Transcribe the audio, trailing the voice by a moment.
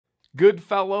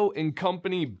Goodfellow and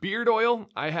Company beard oil.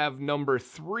 I have number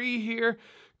 3 here.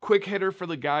 Quick hitter for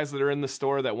the guys that are in the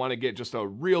store that want to get just a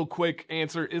real quick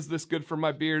answer. Is this good for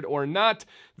my beard or not?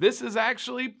 This is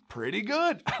actually pretty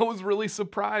good. I was really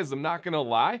surprised. I'm not going to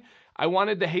lie. I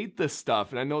wanted to hate this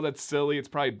stuff, and I know that's silly. It's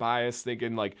probably biased,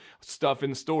 thinking like stuff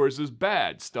in stores is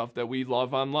bad. Stuff that we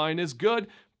love online is good.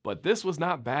 But this was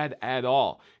not bad at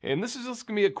all. And this is just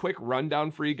gonna be a quick rundown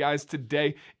for you guys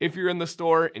today. If you're in the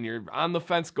store and you're on the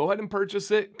fence, go ahead and purchase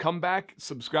it. Come back,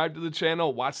 subscribe to the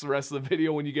channel, watch the rest of the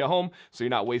video when you get home so you're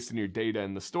not wasting your data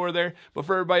in the store there. But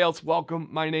for everybody else, welcome.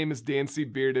 My name is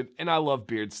DanCBearded, and I love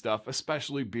beard stuff,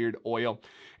 especially beard oil.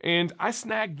 And I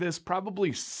snagged this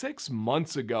probably 6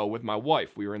 months ago with my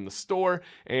wife. We were in the store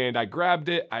and I grabbed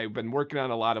it. I've been working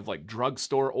on a lot of like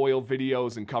drugstore oil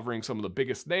videos and covering some of the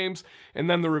biggest names. And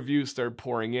then the reviews started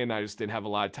pouring in. I just didn't have a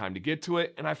lot of time to get to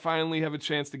it. And I finally have a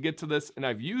chance to get to this, and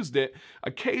I've used it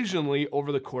occasionally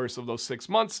over the course of those 6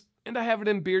 months. And I have it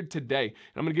in beard today. And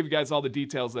I'm going to give you guys all the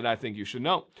details that I think you should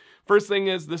know. First thing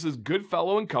is, this is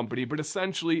Goodfellow and Company, but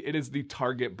essentially it is the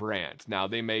Target brand. Now,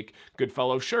 they make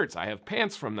Goodfellow shirts. I have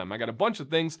pants from them. I got a bunch of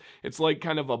things. It's like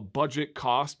kind of a budget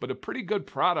cost, but a pretty good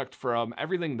product from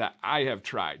everything that I have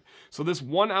tried. So this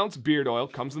 1 ounce beard oil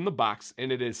comes in the box,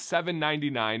 and it is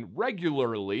 $7.99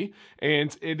 regularly,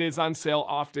 and it is on sale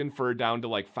often for down to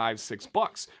like $5,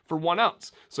 $6 for 1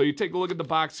 ounce. So you take a look at the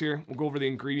box here. We'll go over the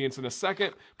ingredients in a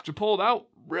second, but you pull it out.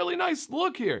 Really nice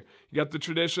look here. You got the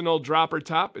traditional dropper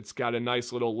top. It's got a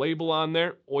nice little label on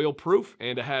there, oil proof,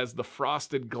 and it has the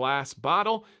frosted glass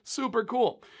bottle. Super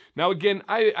cool. Now again,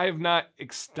 I have not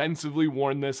extensively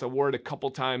worn this. I wore it a couple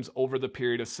times over the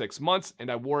period of 6 months,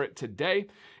 and I wore it today.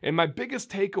 And my biggest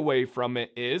takeaway from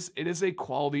it is a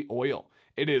quality oil.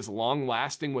 It is long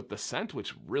lasting with the scent,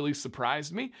 which really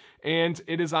surprised me, and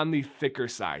it is on the thicker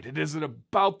side. It is at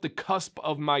about the cusp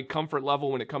of my comfort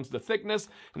level when it comes to thickness,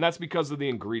 and that's because of the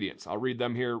ingredients. I'll read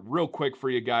them here real quick for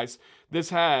you guys. This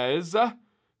has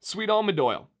sweet almond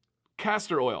oil,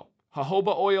 castor oil,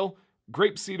 jojoba oil,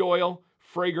 grapeseed oil,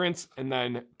 fragrance, and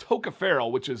then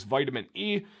tocopherol, which is vitamin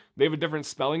E. They have a different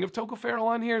spelling of tocopherol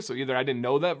on here, so either I didn't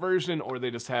know that version or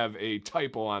they just have a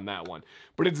typo on that one.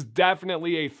 But it's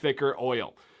definitely a thicker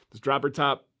oil. This dropper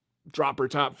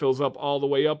top fills up all the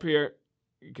way up here.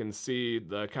 You can see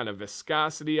the kind of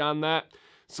viscosity on that.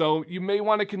 So you may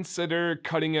want to consider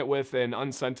cutting it with an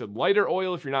unscented lighter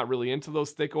oil if you're not really into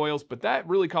those thick oils. But that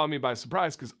really caught me by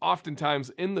surprise, because oftentimes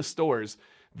in the stores,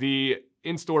 the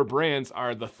in-store brands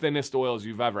are the thinnest oils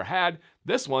you've ever had.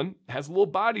 This one has a little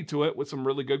body to it with some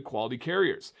really good quality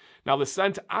carriers. Now, the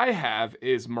scent I have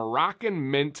is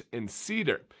Moroccan mint and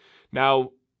cedar.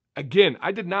 Now, again,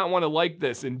 I did not want to like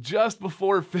this, and just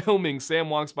before filming,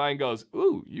 Sam walks by and goes,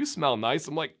 "Ooh, you smell nice."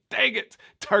 I'm like, dang it,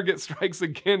 Target strikes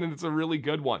again, and it's a really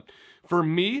good one. For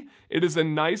me, it is a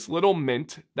nice little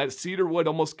mint. That cedar wood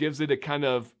almost gives it a kind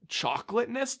of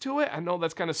chocolateness to it. I know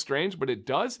that's kind of strange, but it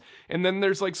does. And then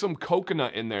there's like some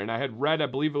coconut in there. And I had read, I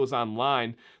believe it was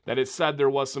online, that it said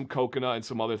there was some coconut and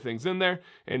some other things in there.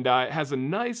 And it has a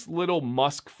nice little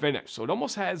musk finish. So it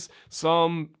almost has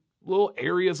some little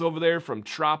areas over there from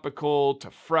tropical to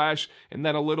fresh, and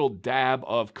then a little dab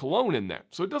of cologne in there.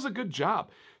 So it does a good job.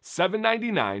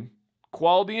 $7.99.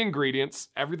 Quality ingredients,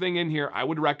 everything in here I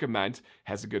would recommend.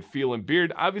 Has a good feel in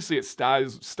beard. Obviously it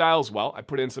styles well. I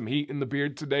put in some heat in the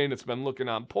beard today and it's been looking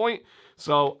on point.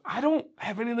 So I don't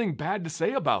have anything bad to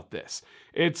say about this.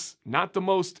 It's not the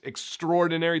most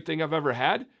extraordinary thing I've ever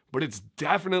had, but it's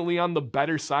definitely on the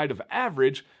better side of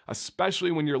average,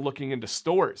 especially when you're looking into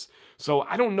stores. So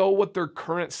I don't know what their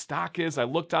current stock is. I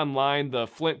looked online, the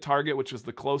Flint Target, which is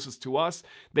the closest to us,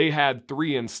 they had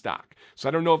 3 in stock. So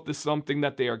I don't know if this is something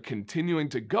that they are continuing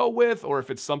to go with or if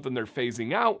it's something they're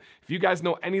phasing out. If you guys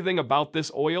know anything about this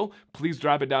oil, please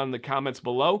drop it down in the comments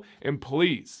below. And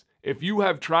please, if you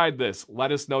have tried this,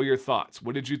 let us know your thoughts.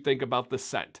 What did you think about the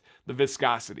scent, the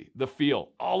viscosity, the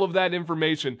feel, all of that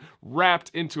information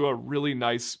wrapped into a really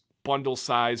nice bundle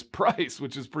size price,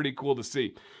 which is pretty cool to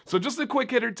see. So just a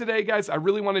quick hitter today, guys. I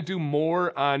really want to do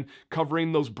more on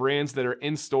covering those brands that are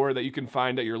in store that you can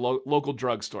find at your local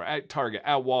drugstore, at Target,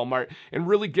 at Walmart, and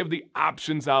really give the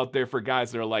options out there for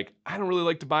guys that are like, I don't really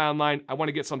like to buy online. I want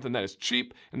to get something that is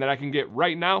cheap and that I can get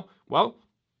right now. Well,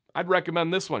 I'd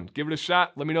recommend this one. Give it a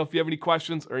shot. Let me know if you have any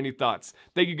questions or any thoughts.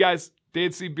 Thank you, guys.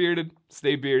 DanCBearded.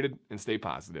 Stay bearded and stay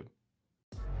positive.